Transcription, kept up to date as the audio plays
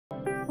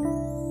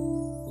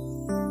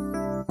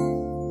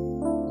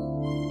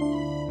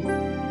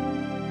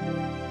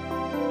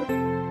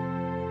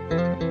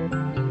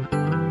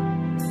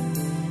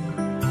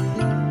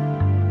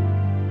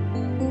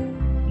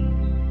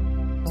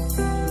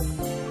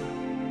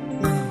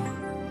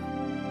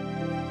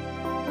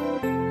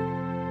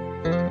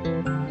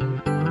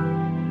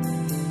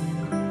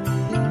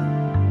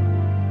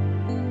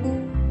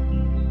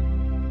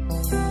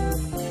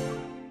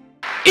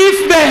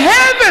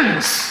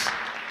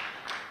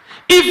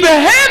if the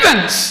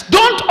heavens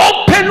don't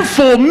open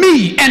for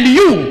me and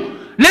you,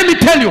 let me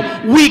tell you,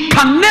 we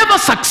can never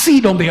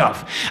succeed on the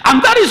earth.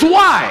 And that is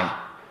why,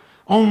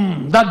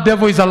 that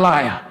devil is a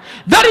liar.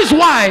 That is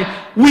why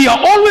we are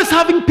always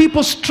having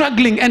people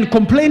struggling and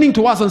complaining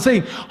to us and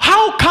saying,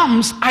 how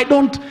comes I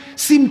don't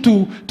seem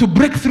to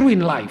break through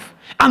in life?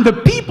 And the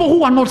people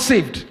who are not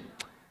saved,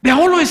 they're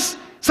always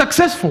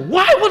successful.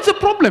 Why? What's the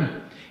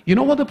problem? You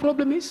know what the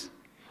problem is?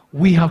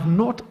 We have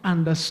not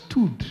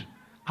understood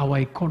our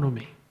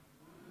economy.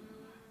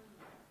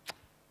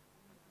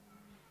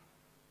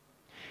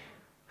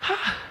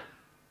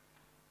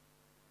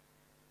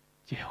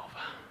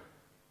 Jehovah.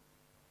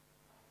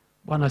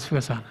 Bwana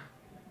asifiwe sana.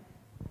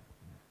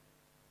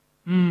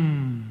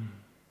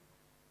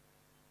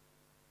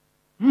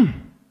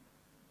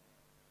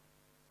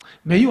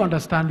 May you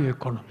understand your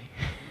economy.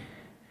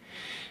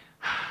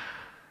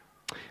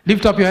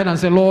 Lift up your head and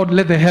say, Lord,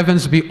 let the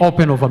heavens be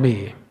open over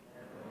me.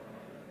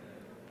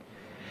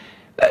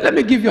 Let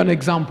me give you an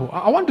example.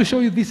 I want to show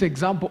you this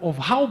example of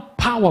how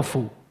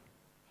powerful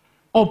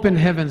open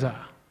heavens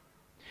are.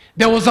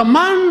 There was a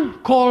man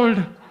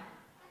called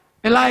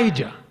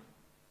Elijah.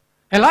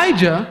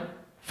 Elijah,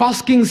 1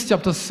 Kings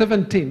chapter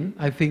 17,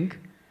 I think,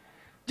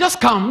 just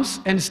comes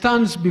and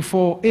stands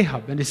before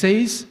Ahab and he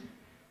says,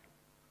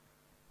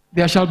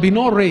 there shall be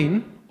no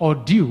rain or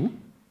dew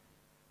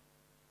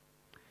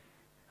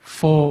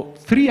for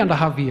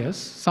 3.5 years,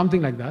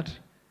 something like that,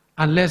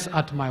 unless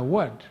at my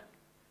word.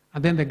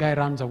 And then the guy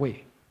runs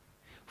away.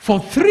 For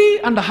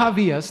 3.5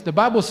 years, the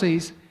Bible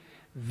says,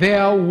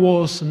 there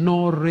was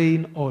no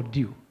rain or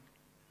dew.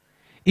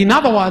 In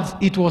other words,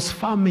 it was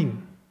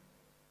famine.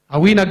 Are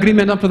we in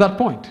agreement up to that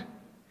point?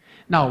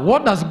 Now,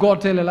 what does God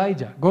tell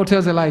Elijah? God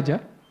tells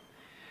Elijah,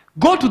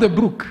 go to the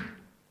brook.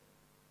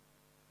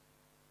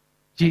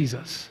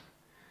 Jesus.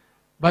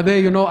 But there,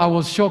 you know, I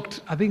was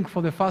shocked. I think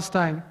for the first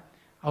time,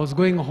 I was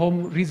going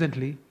home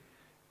recently,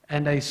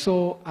 and I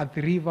saw at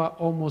the river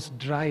almost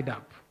dried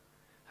up.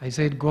 I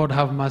said, God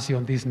have mercy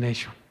on this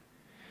nation.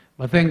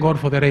 But thank God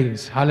for the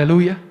rains.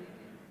 Hallelujah.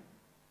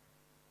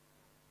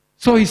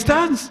 So he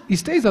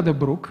stays at the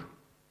brook,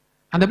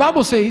 and the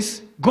Bible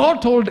says,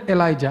 God told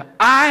Elijah,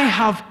 I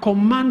have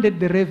commanded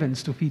the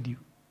ravens to feed you.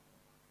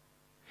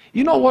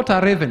 You know what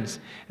are ravens?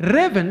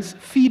 Ravens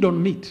feed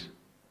on meat.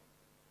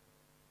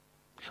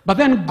 But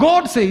then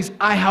God says,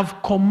 I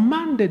have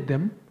commanded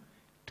them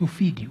to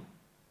feed you.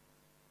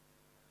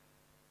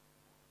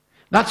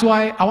 That's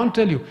why I want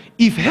to tell you,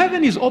 if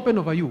heaven is open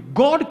over you,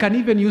 God can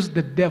even use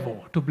the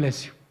devil to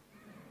bless you.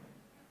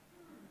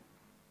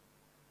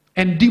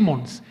 And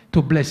demons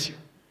to bless you.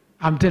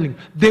 I'm telling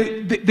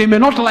you, they may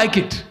not like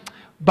it,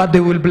 but they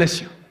will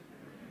bless you.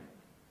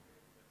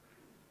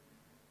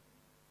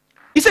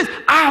 He says,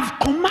 I have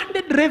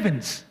commanded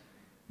ravens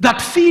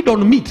that feed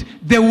on meat.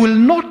 They will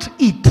not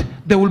eat.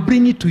 They will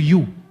bring it to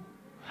you.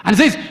 And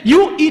he says,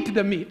 you eat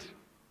the meat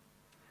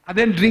and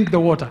then drink the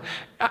water.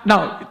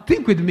 Now,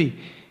 think with me.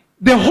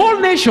 The whole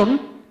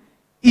nation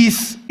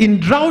is in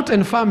drought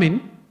and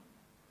famine.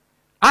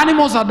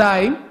 Animals are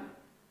dying.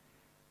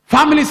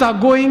 Families are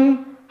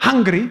going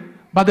hungry,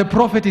 but the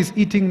prophet is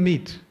eating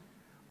meat.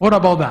 What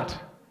about that?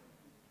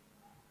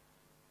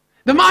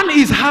 The man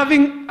is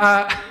having,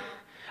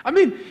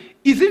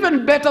 it's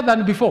even better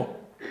than before.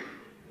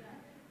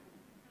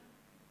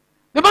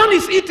 The man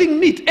is eating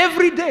meat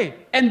every day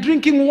and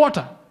drinking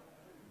water.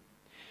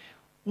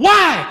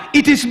 Why?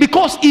 It is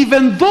because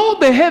even though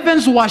the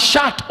heavens were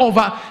shut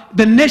over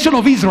the nation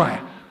of Israel,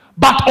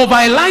 but over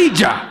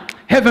Elijah,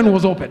 heaven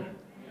was open.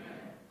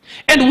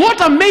 And what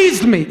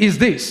amazed me is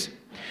this,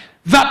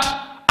 that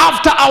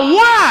after a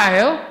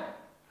while,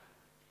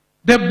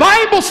 the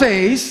Bible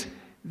says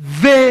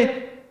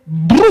the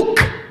brook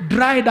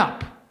dried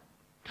up.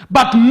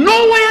 But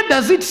nowhere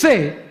does it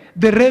say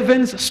the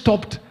ravens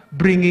stopped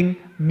bringing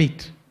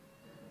meat.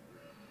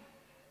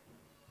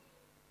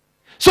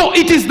 So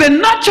it is the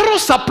natural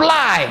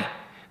supply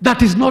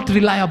that is not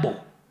reliable.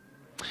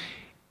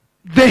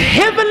 The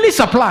heavenly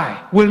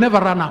supply will never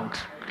run out.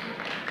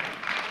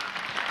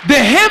 The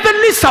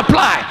heavenly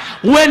supply,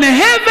 when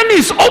heaven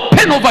is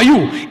open over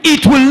you,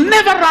 it will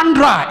never run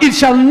dry. It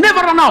shall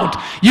never run out.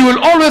 You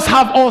will always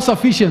have all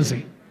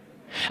sufficiency.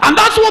 And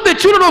that's what the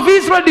children of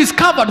Israel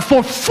discovered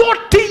for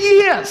 40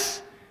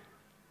 years.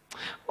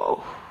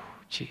 Oh,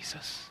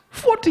 Jesus.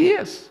 40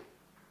 years.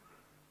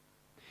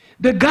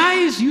 The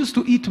guys used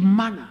to eat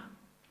manna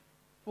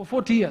for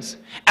 40 years.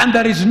 And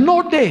there is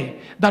no day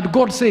that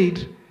God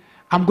said,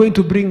 I'm going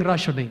to bring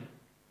rationing.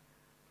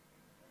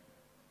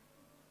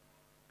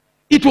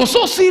 It was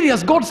so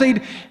serious, God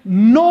said,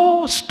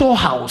 no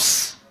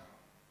storehouse.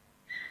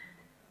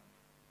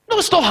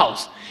 No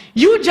storehouse.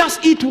 You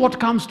just eat what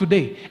comes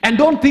today and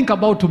don't think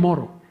about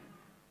tomorrow.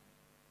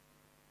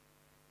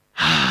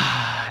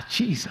 Ah,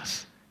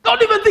 Jesus.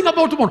 Don't even think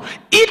about tomorrow.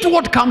 Eat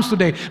what comes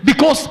today,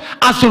 because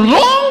as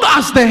long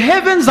as the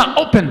heavens are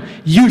open,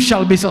 you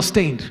shall be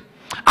sustained.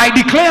 I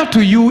declare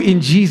to you in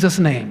Jesus'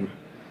 name,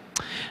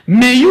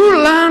 may you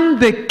learn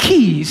the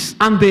keys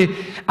and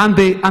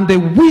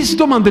the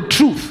wisdom and the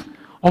truth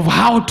of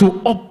how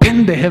to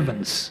open the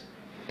heavens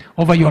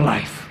over your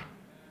life.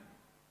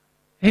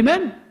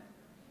 Amen?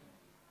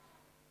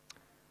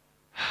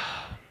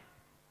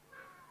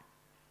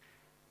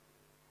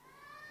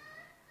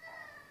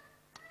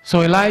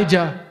 So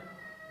Elijah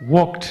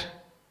walked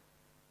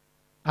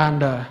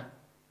under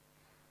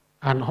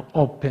an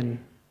open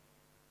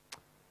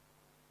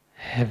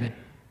heaven.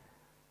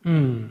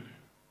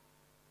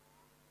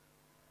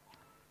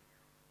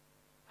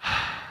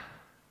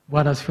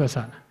 Bwana asifiwe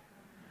sana.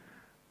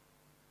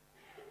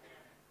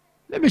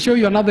 Let me show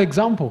you another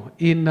example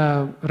in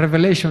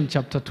Revelation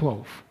chapter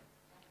 12.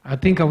 I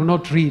think I will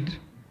not read.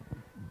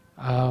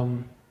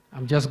 I'm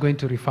just going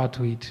to refer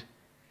to it.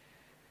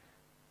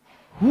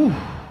 Whew,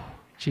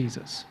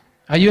 Jesus.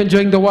 Are you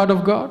enjoying the word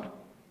of God?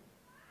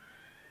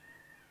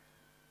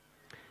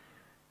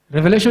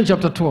 Revelation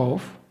chapter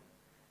 12.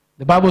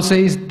 The Bible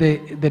says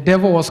the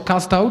devil was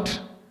cast out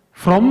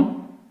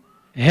from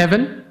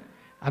heaven.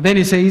 And then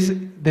it says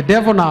the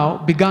devil now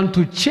began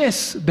to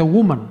chase the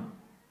woman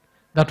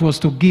that was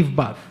to give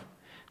birth.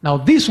 Now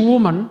this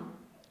woman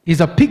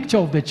is a picture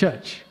of the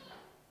church.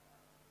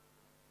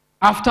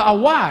 After a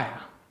while,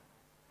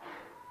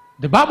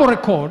 the Bible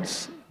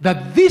records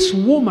that this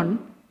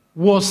woman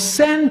was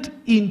sent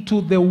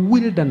into the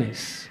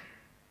wilderness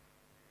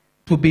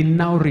to be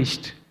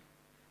nourished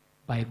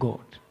by God.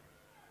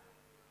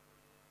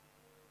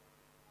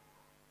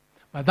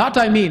 By that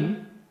I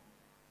mean,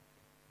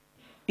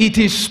 it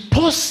is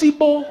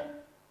possible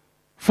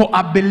for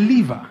a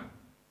believer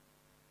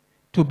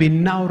to be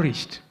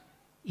nourished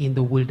in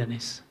the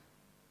wilderness.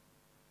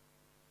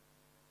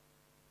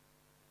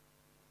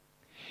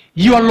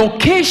 Your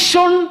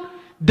location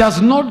does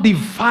not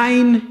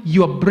define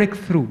your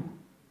breakthrough.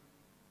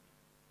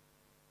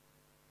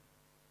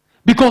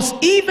 Because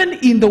even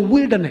in the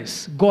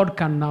wilderness, God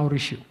can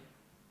nourish you.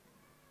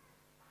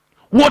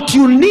 What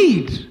you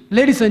need,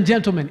 ladies and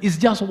gentlemen, is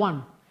just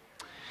one.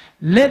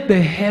 Let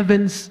the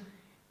heavens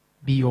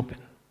be open.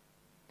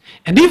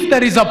 And if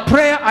there is a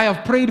prayer I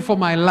have prayed for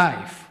my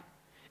life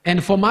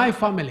and for my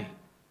family,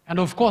 and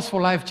of course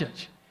for Life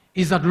Church,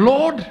 is that,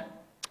 Lord,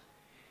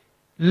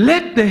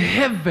 let the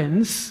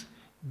heavens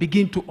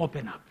begin to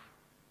open up.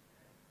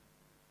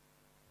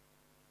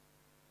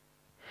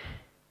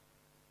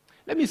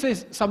 Let me say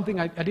something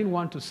I didn't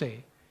want to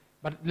say,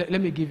 but let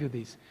me give you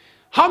this.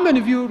 How many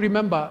of you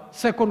remember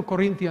 2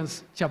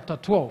 Corinthians chapter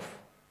 12?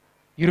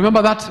 You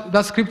remember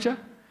that scripture?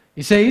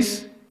 It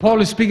says, Paul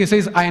is speaking, it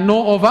says, I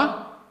know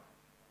over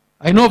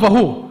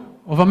who?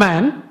 Of a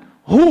man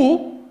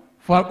who,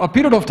 for a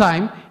period of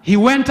time, he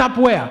went up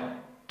where?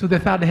 To the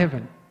third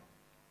heaven.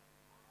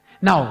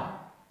 Now,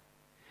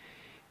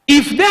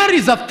 if there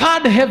is a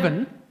third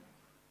heaven,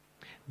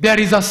 there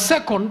is a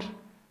second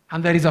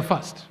and there is a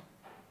first.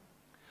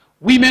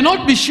 We may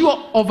not be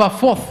sure of a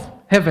fourth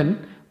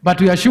heaven, but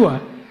we are sure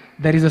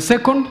there is a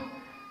second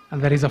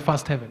and there is a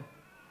first heaven.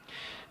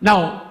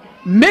 Now,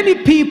 many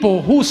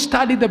people who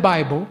study the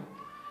Bible,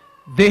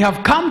 they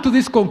have come to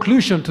this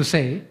conclusion to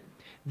say,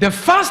 the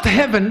first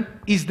heaven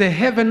is the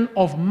heaven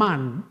of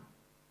man.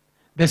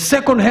 The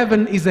second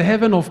heaven is the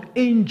heaven of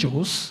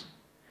angels.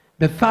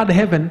 The third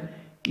heaven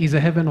is the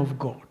heaven of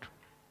God.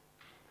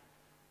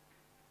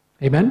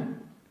 Amen?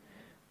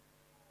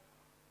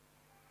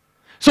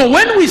 So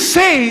when we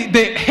say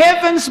the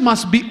heavens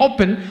must be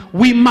open,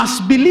 we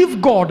must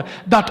believe God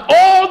that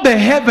all the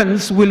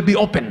heavens will be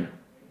open,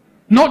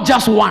 not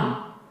just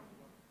one.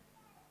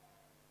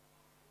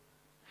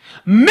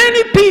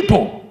 Many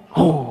people,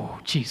 oh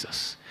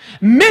Jesus,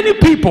 many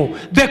people,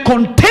 the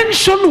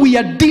contention we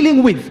are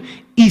dealing with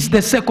is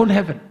the second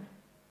heaven.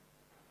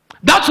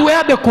 That's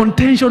where the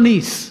contention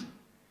is.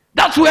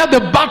 That's where the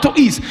battle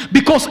is.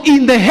 Because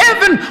in the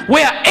heaven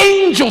where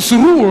angels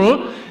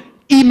rule,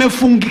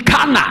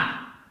 imefungikana,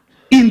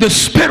 in the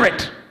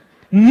spirit,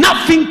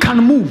 nothing can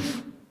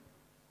move.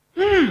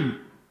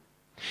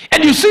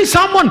 And you see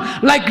someone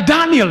like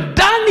Daniel.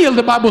 Daniel,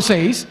 the Bible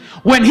says,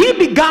 when he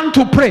began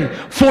to pray,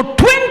 for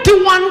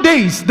 21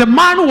 days the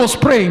man was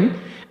praying,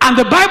 and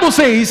the Bible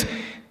says,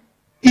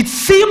 it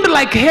seemed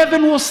like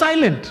heaven was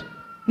silent.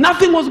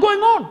 Nothing was going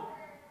on.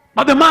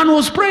 But the man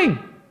was praying.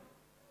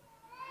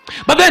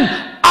 But then,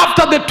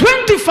 after the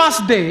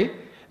 21st day,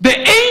 the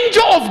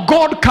angel of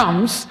God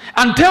comes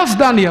and tells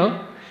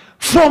Daniel,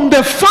 from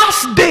the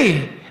first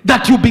day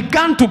that you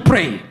began to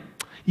pray,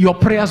 your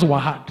prayers were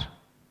heard.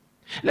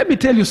 Let me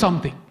tell you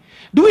something.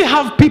 Do we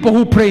have people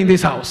who pray in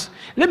this house?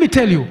 Let me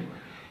tell you,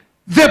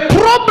 the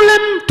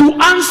problem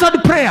to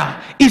answered prayer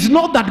is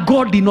not that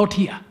God did not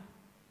hear.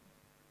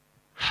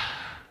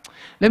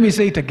 Let me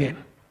say it again.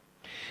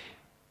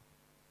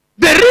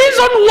 The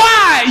reason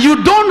why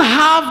you don't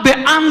have the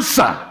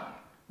answer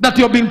that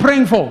you've been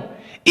praying for,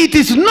 it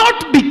is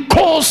not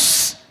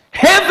because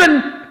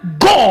heaven,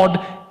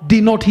 God,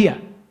 did not hear.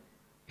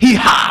 He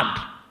heard.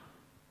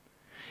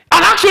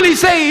 And actually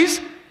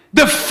says,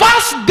 the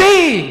first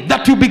day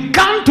that you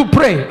began to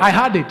pray, I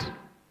heard it.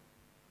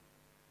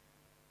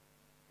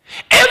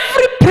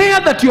 Every prayer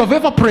that you have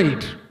ever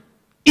prayed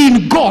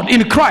in God,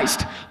 in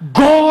Christ,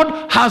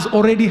 God has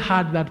already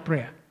heard that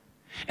prayer.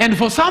 And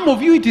for some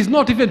of you, it is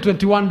not even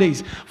 21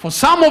 days. For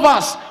some of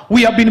us,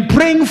 we have been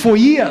praying for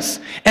years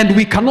and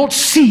we cannot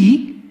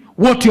see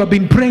what you have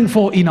been praying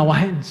for in our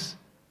hands.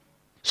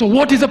 So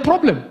what is the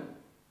problem?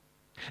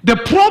 The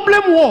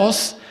problem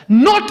was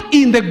not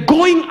in the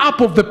going up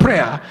of the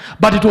prayer,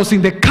 but it was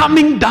in the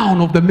coming down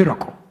of the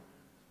miracle.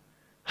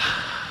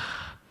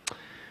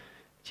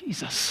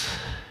 Jesus.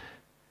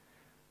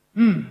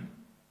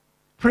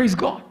 Praise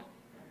God.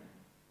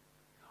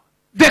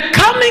 The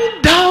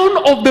coming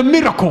down of the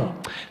miracle,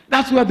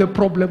 that's where the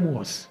problem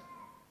was.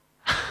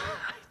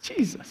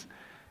 Jesus.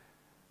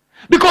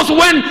 Because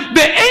when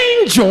the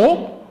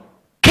angel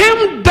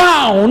came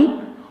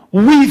down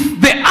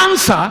with the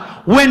answer,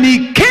 when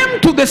he came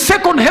to the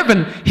second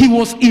heaven, he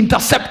was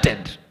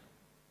intercepted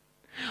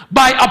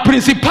by a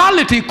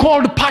principality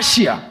called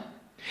Persia.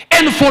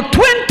 And for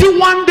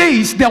 21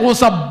 days, there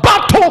was a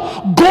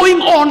battle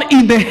going on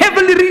in the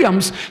heavenly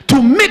realms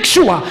to make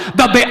sure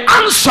that the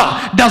answer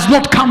does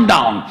not come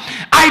down.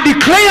 I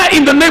declare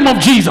in the name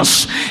of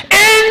Jesus,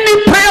 any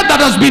prayer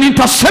that has been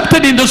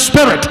intercepted in the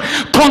spirit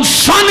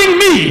concerning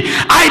me,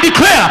 I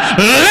declare,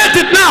 let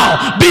it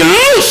now be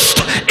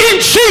loosed in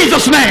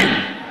Jesus' name.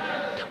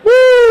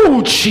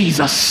 Ooh,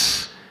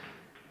 Jesus.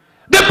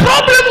 The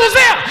problem was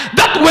there,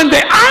 that when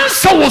the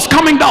answer was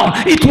coming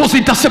down, it was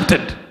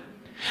intercepted.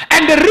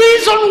 And the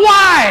reason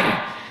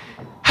why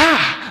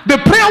the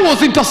prayer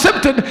was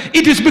intercepted,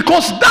 it is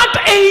because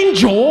that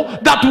angel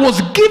that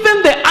was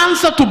given the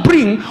answer to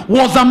bring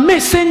was a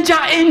messenger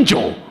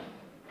angel.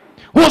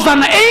 Was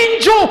an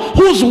angel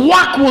whose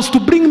work was to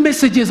bring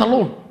messages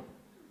alone.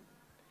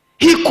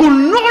 He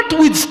could not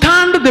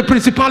withstand the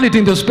principality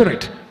in the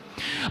spirit.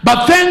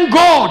 But thank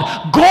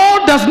God,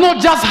 God does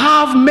not just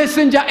have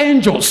messenger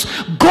angels.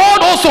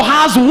 God also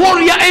has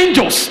warrior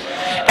angels.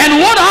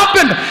 And what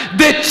happened?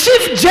 The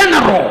chief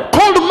general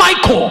called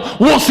Michael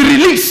was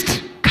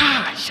released.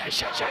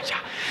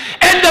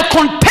 And the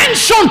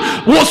contention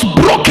was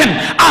broken.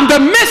 And the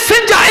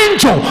messenger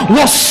angel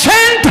was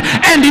sent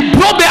and he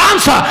brought the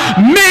answer.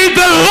 May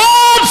the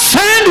Lord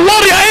send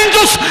warrior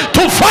angels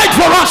to fight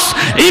for us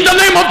in the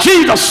name of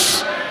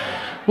Jesus.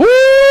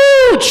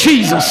 Ooh,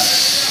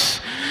 Jesus.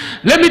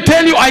 Let me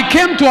tell you, I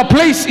came to a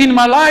place in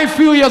my life a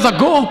few years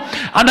ago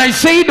and I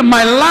said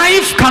my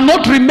life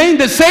cannot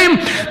remain the same.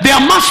 There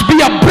must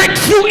be a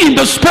breakthrough in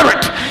the spirit.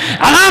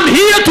 And I'm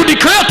here to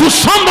declare to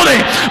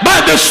somebody,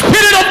 by the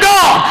Spirit of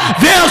God,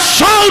 there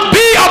shall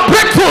be a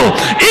breakthrough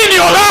in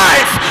your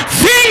life.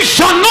 Things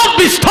shall not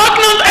be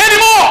stagnant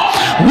anymore.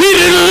 We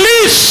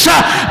release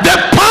the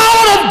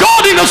power of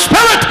God in the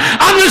spirit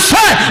and we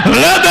say,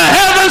 let the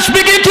heavens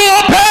begin to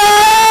open.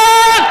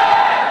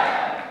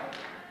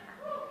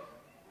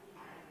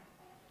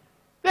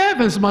 The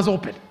heavens must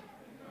open.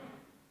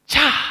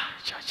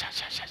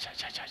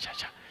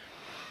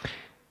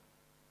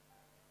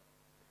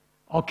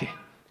 Okay.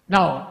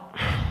 Now,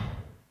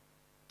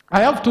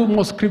 I have two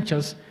more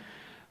scriptures,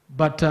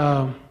 but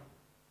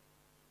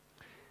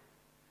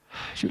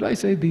should I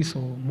say this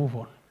or move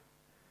on?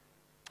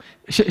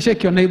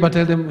 Shake your neighbor,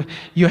 tell them,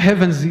 your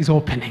heavens is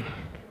opening.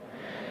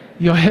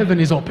 Your heaven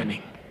is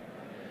opening.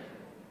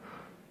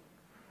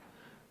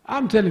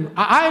 I'm telling you,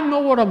 I know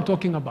what I'm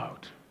talking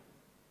about.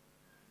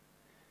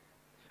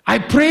 I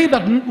pray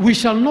that we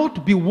shall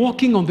not be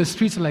walking on the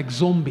streets like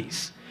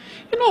zombies.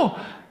 You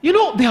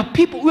know, there are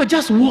people who are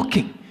just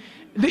walking.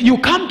 You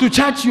come to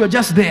church, you are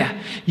just there.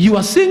 You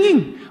are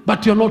singing,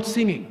 but you're not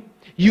singing.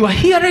 You are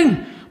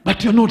hearing,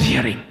 but you're not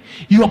hearing.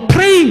 You are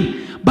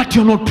praying, but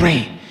you're not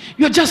praying.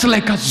 You're just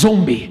like a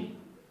zombie.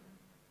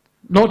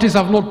 Notice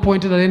I've not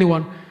pointed at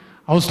anyone.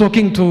 I was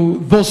talking to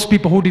those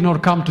people who did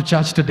not come to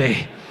church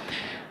today.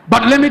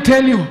 But let me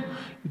tell you,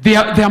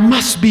 there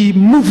must be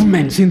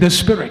movements in the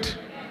spirit.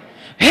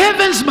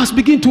 Heavens must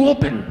begin to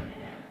open.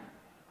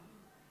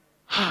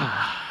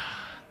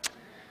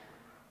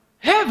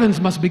 Heavens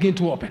must begin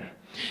to open.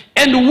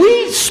 And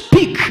we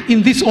speak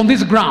on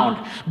this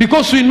ground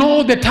because we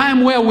know the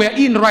time where we're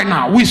in right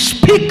now. We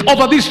speak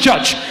over this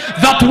church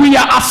that we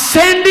are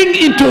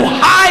ascending into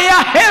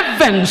higher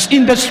heavens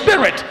in the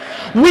spirit.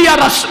 We are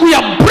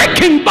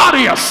breaking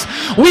barriers.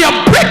 We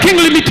are breaking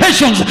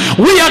limitations.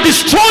 We are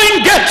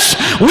destroying gates.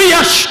 We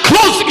are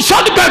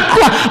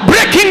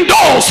breaking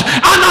doors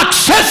and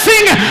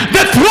accessing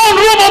the throne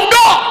room of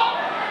God.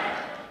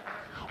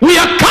 We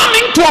are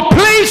coming to a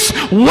place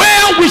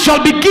where we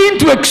shall begin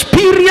to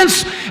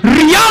experience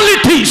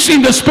realities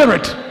in the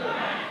spirit.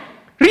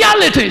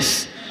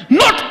 Realities.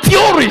 Not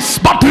theories,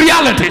 but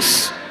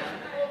realities.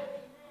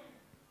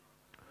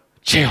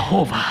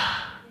 Jehovah.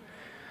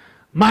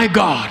 My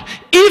God,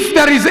 if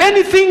there is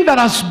anything that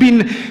has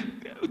been,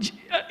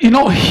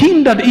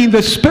 hindered in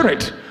the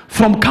spirit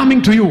from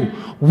coming to you,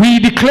 we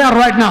declare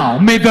right now,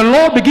 may the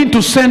Lord begin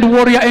to send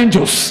warrior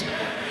angels.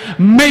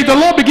 May the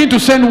Lord begin to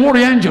send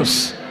warrior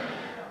angels.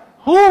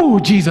 Oh,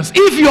 Jesus,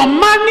 if your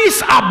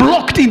monies are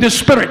blocked in the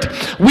spirit,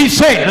 we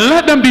say,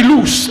 let them be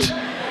loosed.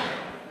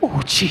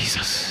 Oh,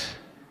 Jesus.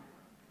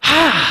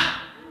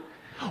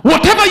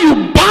 Whatever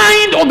you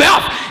bind on the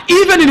earth,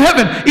 even in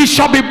heaven, it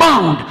shall be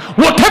bound.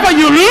 whatever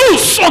you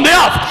loose on the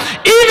earth,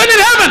 even in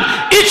heaven,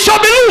 it shall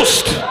be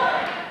loosed.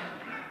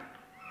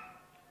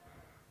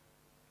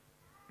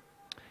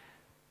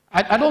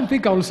 I don't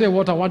think I will say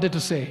what I wanted to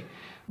say.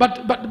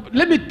 But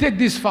let me take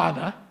this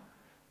further.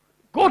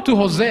 Go to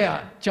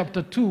Hosea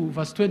chapter 2,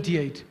 verse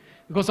 28.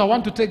 Because I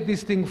want to take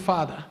this thing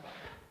further.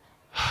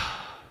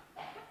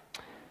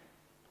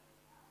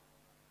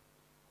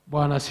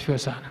 Bwana asifiwe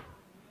sana.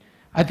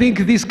 I think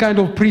this kind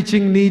of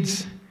preaching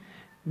needs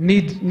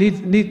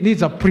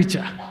a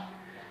preacher.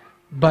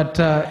 But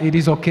it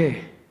is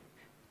okay.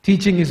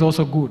 Teaching is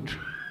also good.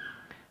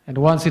 And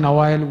once in a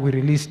while we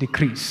release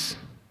decrees.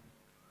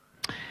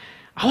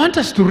 I want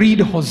us to read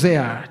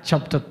Hosea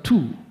chapter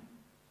 2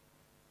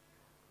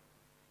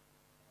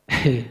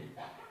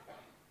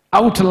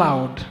 out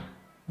loud,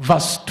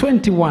 verse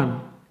 21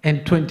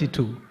 and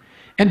 22.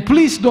 And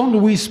please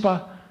don't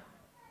whisper,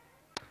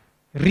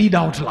 read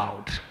out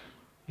loud.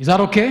 Is that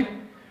okay?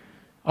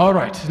 All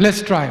right,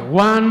 let's try.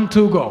 1,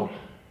 2, go.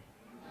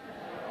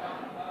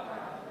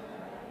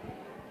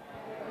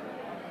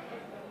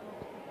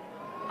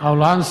 I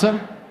will answer,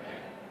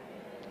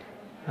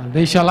 and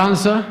they shall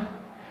answer.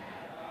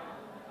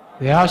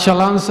 The earth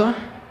shall answer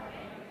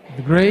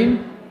with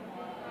grain,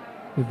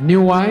 with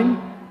new wine,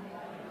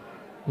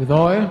 with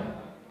oil.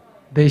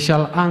 They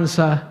shall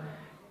answer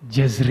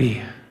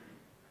Jezreel.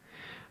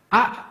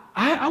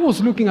 I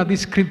was looking at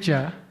this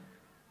scripture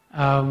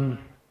a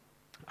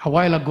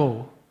while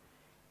ago,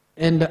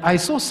 and I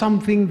saw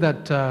something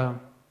that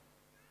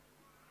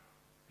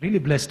really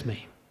blessed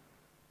me.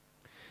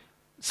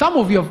 Some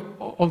of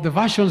the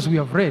versions we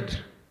have read,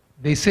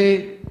 they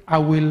say, I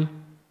will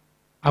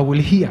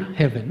hear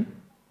heaven.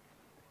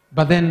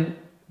 But then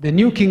the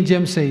New King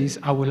James says,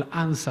 I will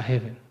answer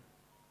heaven.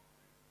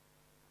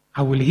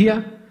 I will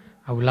hear,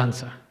 I will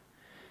answer.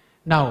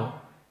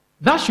 Now,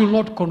 that should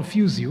not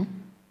confuse you,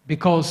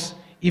 because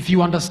if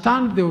you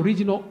understand the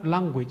original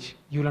language,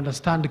 you'll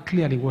understand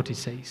clearly what it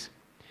says.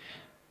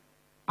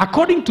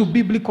 According to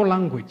biblical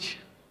language,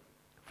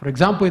 for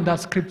example, in that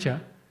scripture,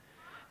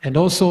 and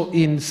also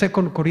in 2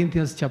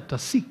 Corinthians chapter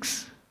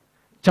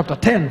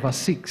 10, verse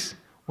 6,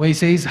 where he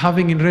says,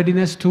 having in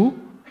readiness to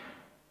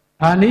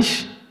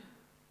punish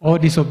or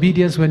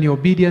disobedience when your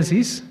obedience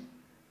is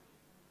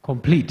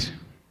complete.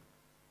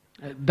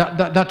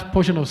 That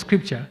portion of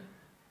scripture,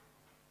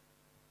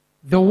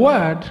 the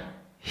word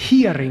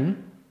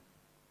hearing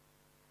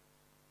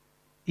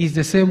is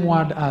the same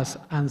word as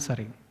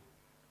answering.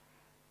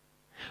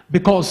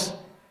 Because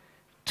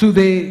to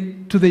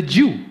the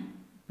Jew,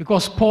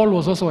 because Paul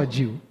was also a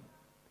Jew,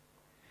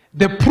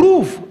 the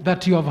proof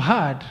that you have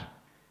heard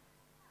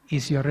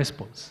is your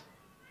response.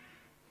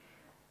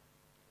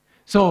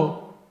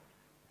 So,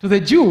 to the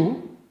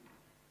Jew,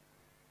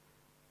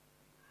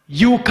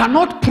 you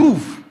cannot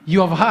prove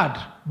you have heard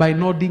by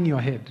nodding your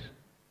head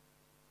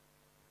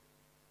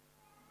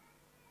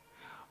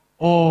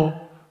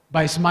or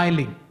by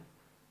smiling.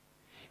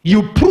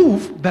 You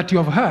prove that you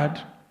have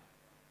heard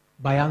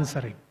by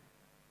answering.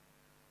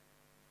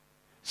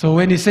 So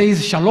when he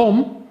says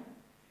shalom,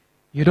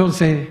 you don't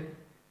say,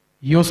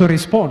 you also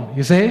respond.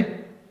 You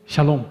say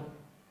shalom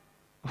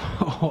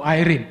or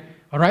Irene.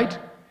 All right?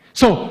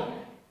 So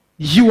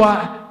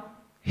your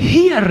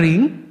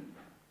hearing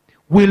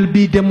will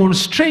be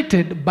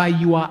demonstrated by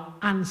your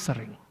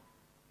answering.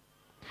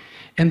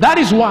 And that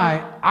is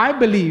why I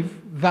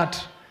believe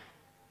that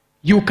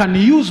you can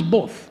use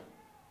both.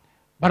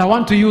 But I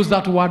want to use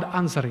that word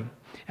answering.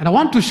 And I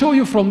want to show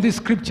you from this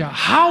scripture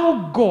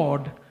how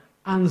God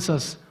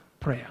answers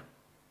prayer.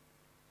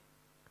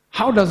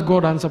 How does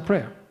God answer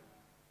prayer?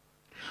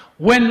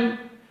 When,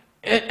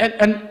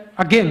 and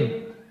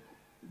again,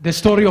 the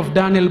story of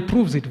Daniel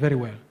proves it very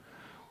well.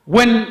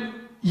 When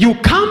you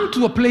come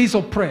to a place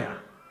of prayer,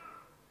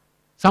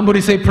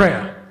 somebody say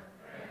prayer,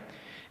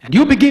 and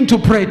you begin to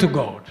pray to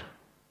God,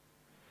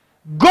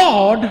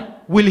 God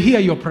will hear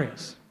your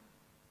prayers.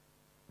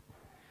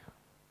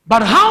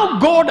 But how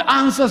God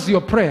answers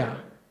your prayer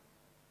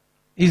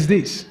is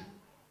this.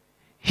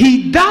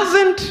 He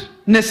doesn't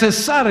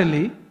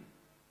necessarily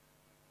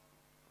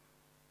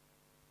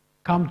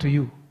come to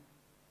you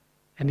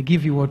and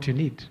give you what you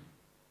need.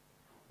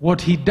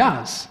 What he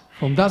does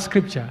from that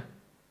scripture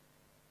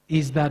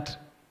is that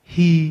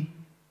he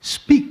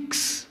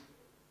speaks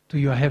to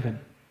your heaven.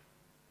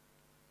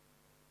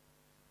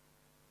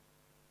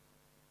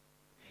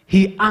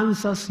 He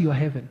answers your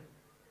heaven.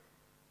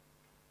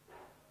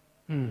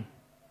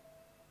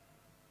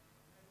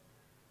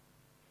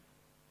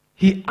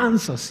 He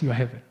answers your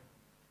heaven.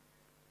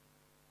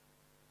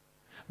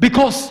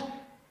 Because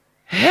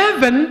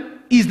heaven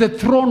is the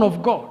throne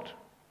of God.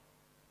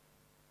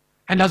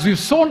 And as we've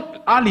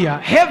saw earlier,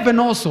 heaven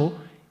also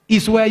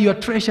is where your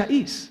treasure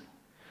is.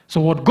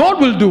 So what God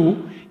will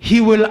do,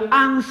 he will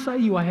answer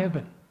your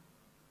heaven.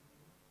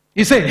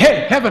 He said,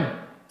 hey, heaven,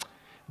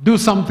 do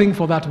something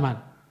for that man.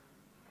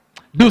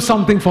 Do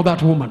something for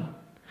that woman.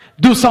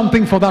 Do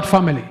something for that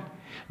family.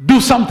 Do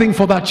something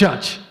for that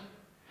church.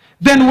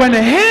 Then when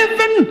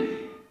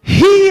heaven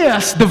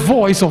hears the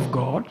voice of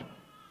God,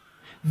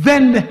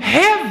 then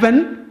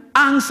heaven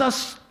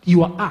answers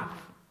your earth.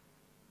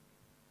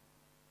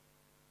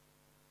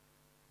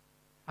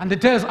 And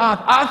it tells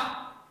earth,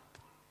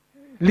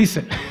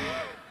 listen.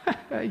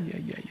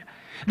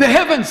 The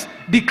heavens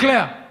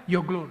declare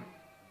your glory.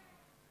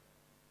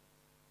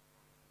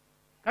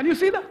 Can you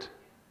see that?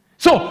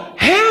 So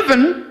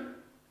heaven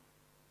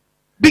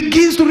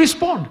begins to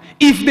respond.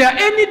 If there are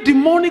any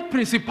demonic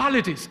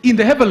principalities in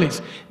the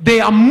heavens, they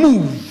are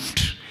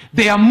moved.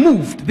 They are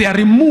moved. They are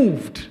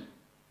removed.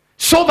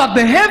 So that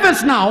the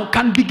heavens now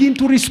can begin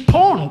to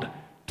respond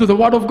to the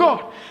word of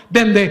God.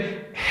 Then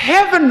the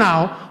heaven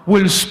now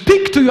will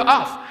speak to your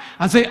earth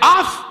and say,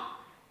 earth,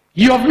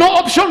 you have no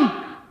option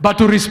but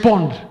to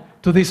respond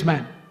to this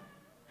man.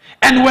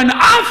 And when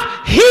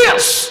earth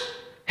hears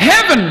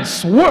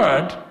heaven's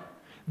word,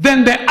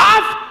 then the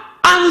earth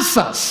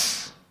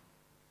answers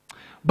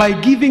by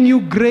giving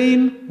you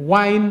grain,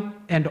 wine,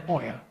 and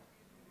oil.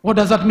 What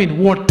does that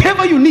mean?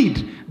 Whatever you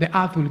need, the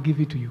earth will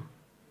give it to you.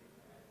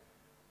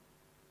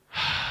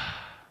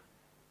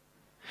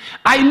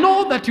 I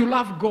know that you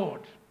love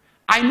God.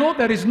 I know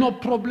there is no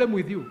problem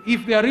with you.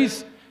 If there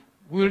is,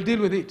 we will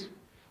deal with it.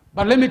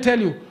 But let me tell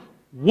you,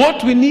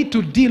 what we need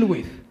to deal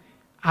with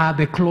are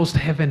the closed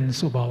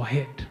heavens over our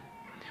head.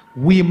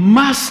 We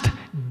must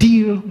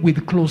deal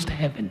with closed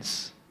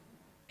heavens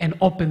and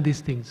open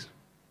these things.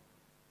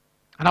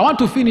 And I want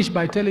to finish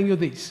by telling you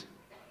this.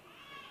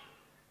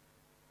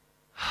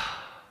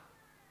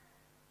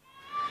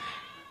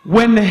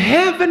 When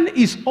heaven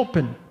is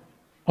open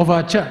over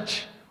a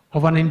church,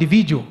 of an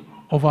individual,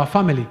 of our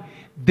family,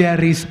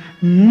 there is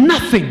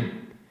nothing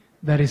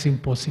that is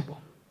impossible.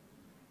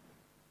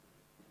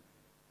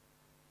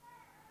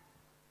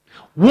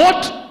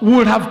 What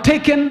would have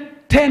taken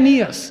 10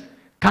 years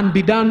can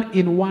be done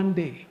in one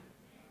day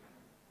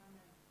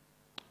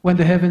when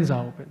the heavens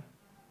are open.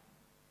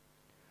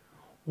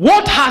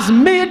 What has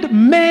made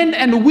men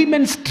and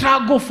women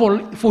struggle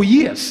for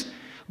years,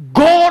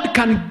 God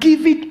can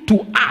give it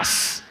to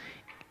us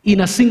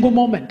in a single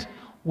moment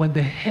when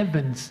the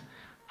heavens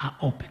are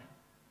open.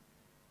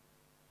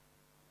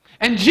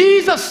 And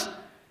Jesus,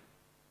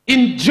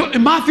 in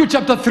Matthew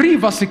chapter 3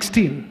 verse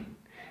 16,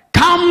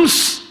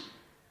 comes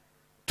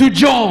to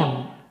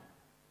John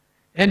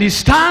and he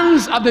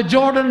stands at the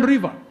Jordan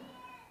River.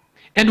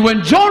 And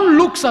when John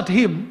looks at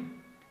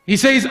him, he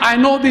says, I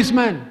know this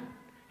man.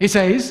 He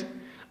says,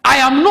 I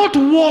am not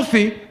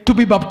worthy to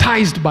be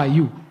baptized by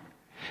you.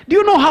 Do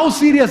you know how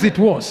serious it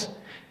was?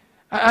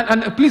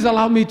 And please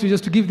allow me to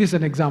just to give this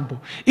an example.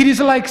 It is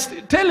like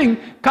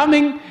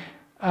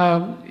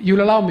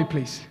you'll allow me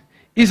please.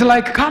 It's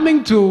like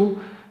coming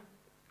to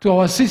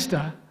our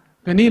sister,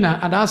 Penina,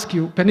 and ask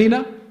you,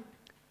 Penina,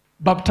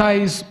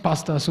 baptize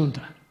Pastor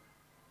Asunta.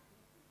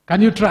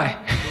 Can you try?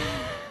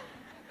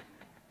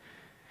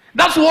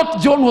 That's what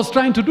John was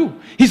trying to do.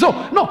 He said,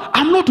 no,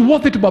 I'm not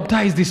worthy to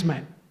baptize this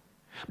man.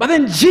 But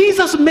then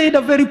Jesus made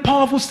a very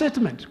powerful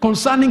statement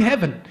concerning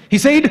heaven. He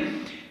said,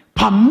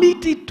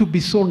 permit it to be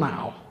so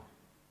now,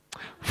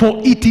 for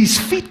it is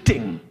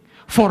fitting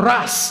for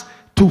us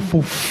to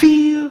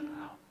fulfill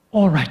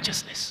all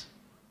righteousness.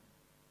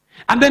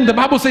 And then the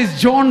Bible says,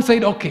 John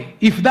said, okay,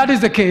 if that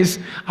is the case,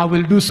 I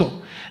will do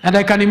so. And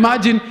I can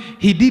imagine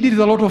he did it with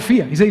a lot of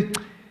fear. He said,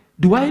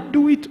 do I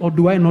do it or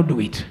do I not do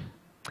it?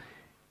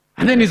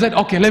 And then he said,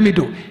 okay, let me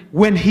do it.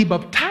 When he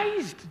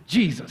baptized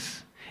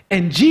Jesus,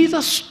 and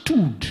Jesus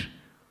stood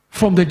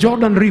from the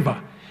Jordan River,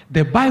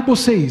 the Bible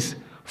says,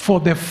 for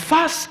the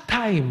first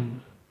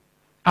time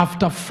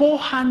after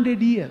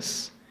 400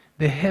 years,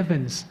 the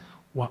heavens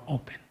were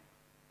open.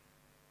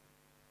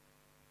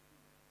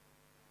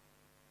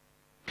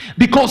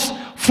 Because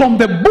from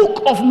the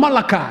book of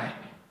Malachi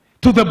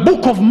to the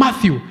book of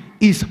Matthew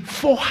is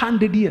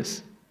 400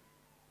 years.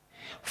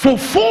 For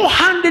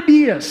 400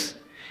 years,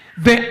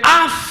 the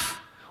earth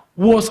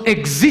was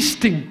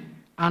existing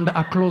under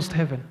a closed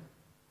heaven.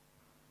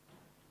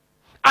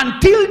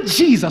 Until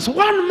Jesus,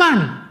 one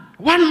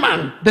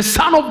man, the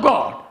Son of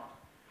God,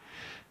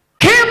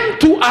 came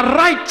to a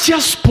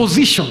righteous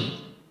position.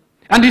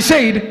 And he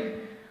said,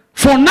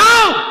 for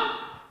now,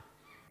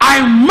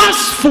 I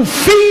must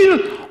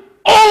fulfill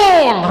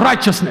all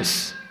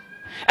righteousness.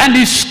 And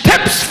he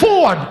steps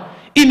forward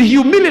in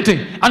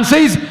humility and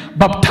says,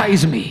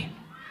 baptize me.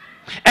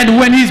 And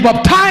when he's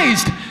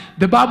baptized,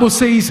 the Bible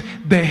says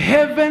the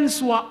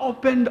heavens were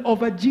opened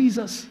over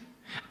Jesus,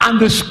 and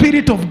the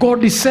Spirit of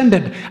God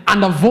descended,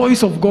 and the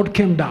voice of God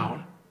came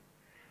down.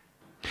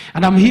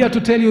 And I'm here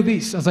to tell you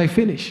this as I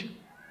finish.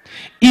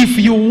 If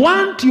you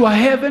want your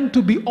heaven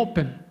to be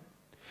open,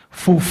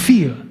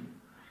 fulfill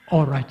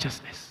all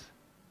righteousness.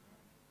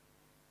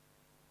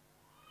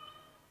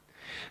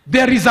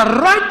 There is a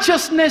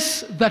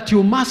righteousness that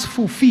you must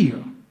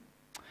fulfill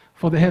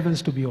for the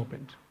heavens to be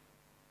opened.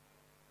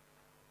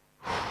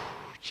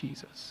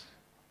 Jesus.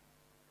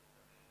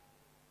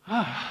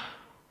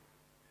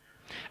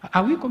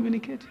 Are we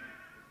communicating?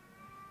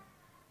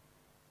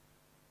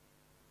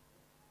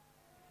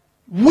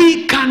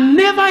 We can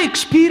never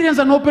experience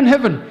an open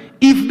heaven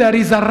if there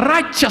is a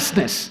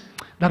righteousness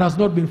that has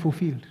not been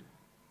fulfilled.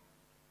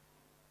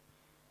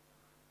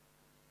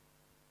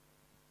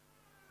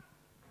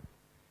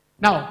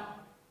 Now,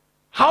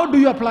 how do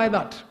you apply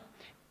that?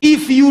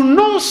 If you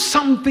know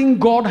something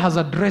God has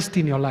addressed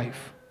in your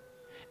life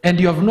and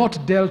you have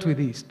not dealt with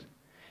it,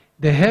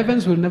 the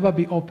heavens will never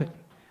be open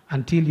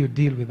until you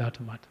deal with that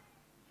matter.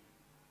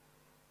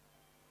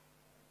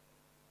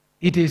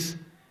 It is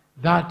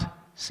that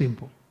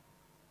simple.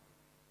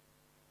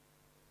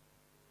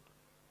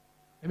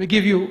 Let me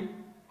give you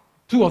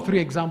 2 or 3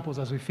 examples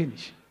as we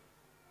finish.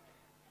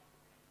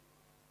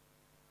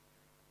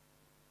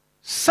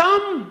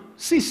 Some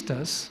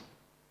sisters,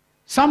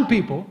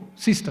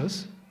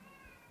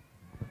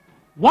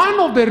 one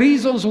of the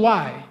reasons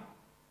why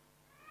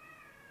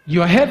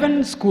your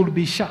heavens could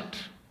be shut,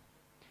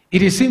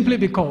 it is simply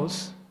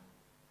because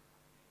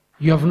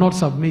you have not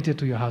submitted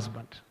to your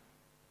husband.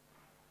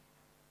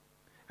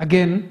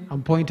 Again,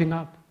 I'm pointing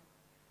up.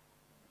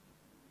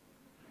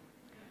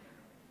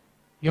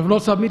 You have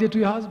not submitted to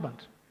your husband.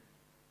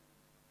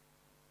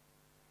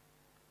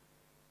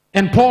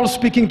 And Paul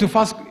speaking to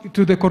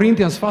the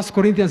Corinthians, 1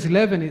 Corinthians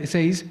 11, it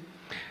says,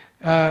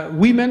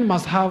 women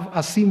must have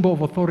a symbol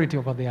of authority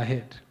over their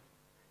head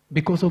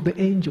because of the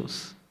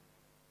angels.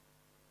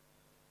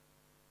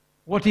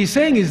 What he's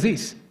saying is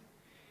this: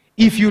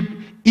 if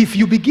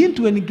you begin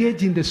to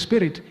engage in the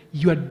spirit,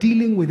 you are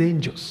dealing with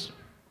angels.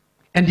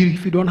 And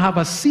if you don't have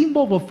a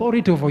symbol of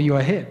authority over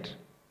your head,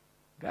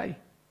 guy,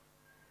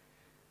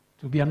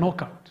 to be a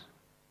knockout.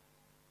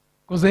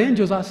 Because the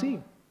angels are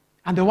seeing.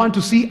 And they want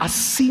to see a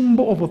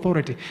symbol of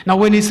authority. Now,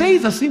 when he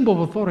says a symbol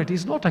of authority,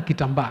 it's not a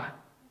kitambaa.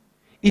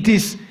 It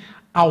is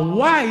a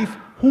wife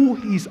who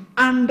is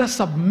under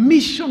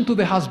submission to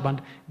the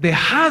husband. The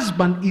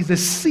husband is a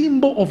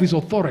symbol of his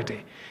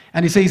authority.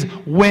 And he says,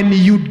 when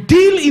you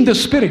deal in the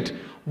spirit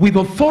with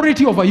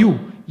authority over you,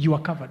 you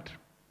are covered.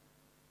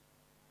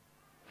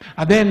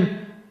 And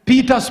then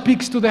Peter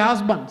speaks to the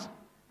husbands.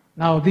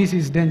 Now, this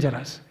is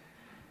dangerous.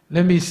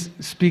 Let me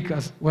speak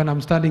as when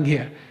I'm standing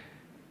here.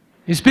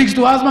 He speaks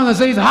to husbands and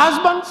says,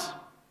 husbands,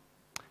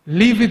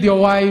 live with your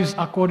wives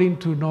according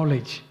to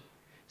knowledge.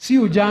 See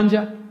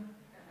ujanja?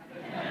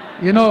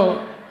 You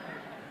know,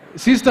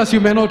 sisters, you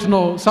may not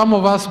know, some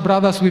of us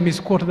brothers, we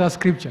misquote that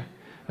scripture.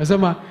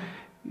 Asema,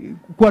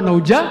 kuwa na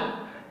uja?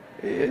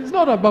 It's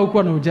not about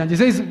kuwa na ujanja. It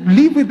says,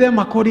 live with them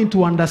according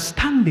to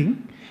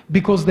understanding,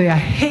 because they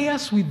are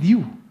heirs with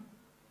you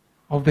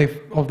of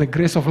the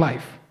grace of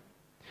life.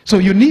 So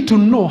you need to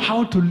know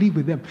how to live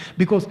with them.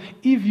 Because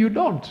if you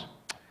don't,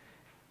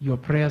 your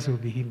prayers will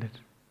be hindered.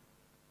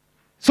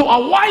 So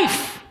a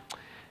wife,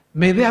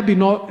 may there be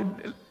no...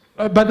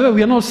 by the way,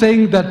 we are not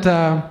saying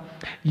that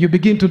you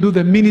begin to do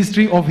the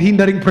ministry of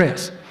hindering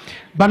prayers.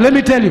 But let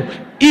me tell you,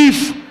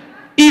 if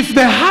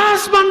the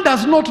husband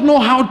does not know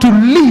how to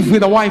live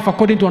with a wife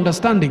according to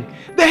understanding,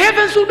 the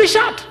heavens will be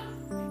shut.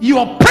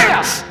 Your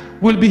prayers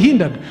will be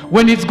hindered.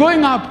 When it's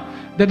going up,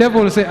 the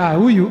devil will say,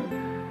 who you?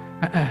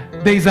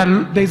 There is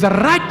a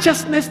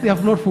righteousness they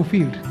have not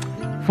fulfilled.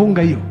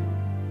 Funga yo.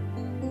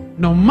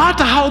 No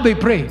matter how they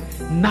pray,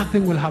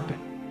 nothing will happen.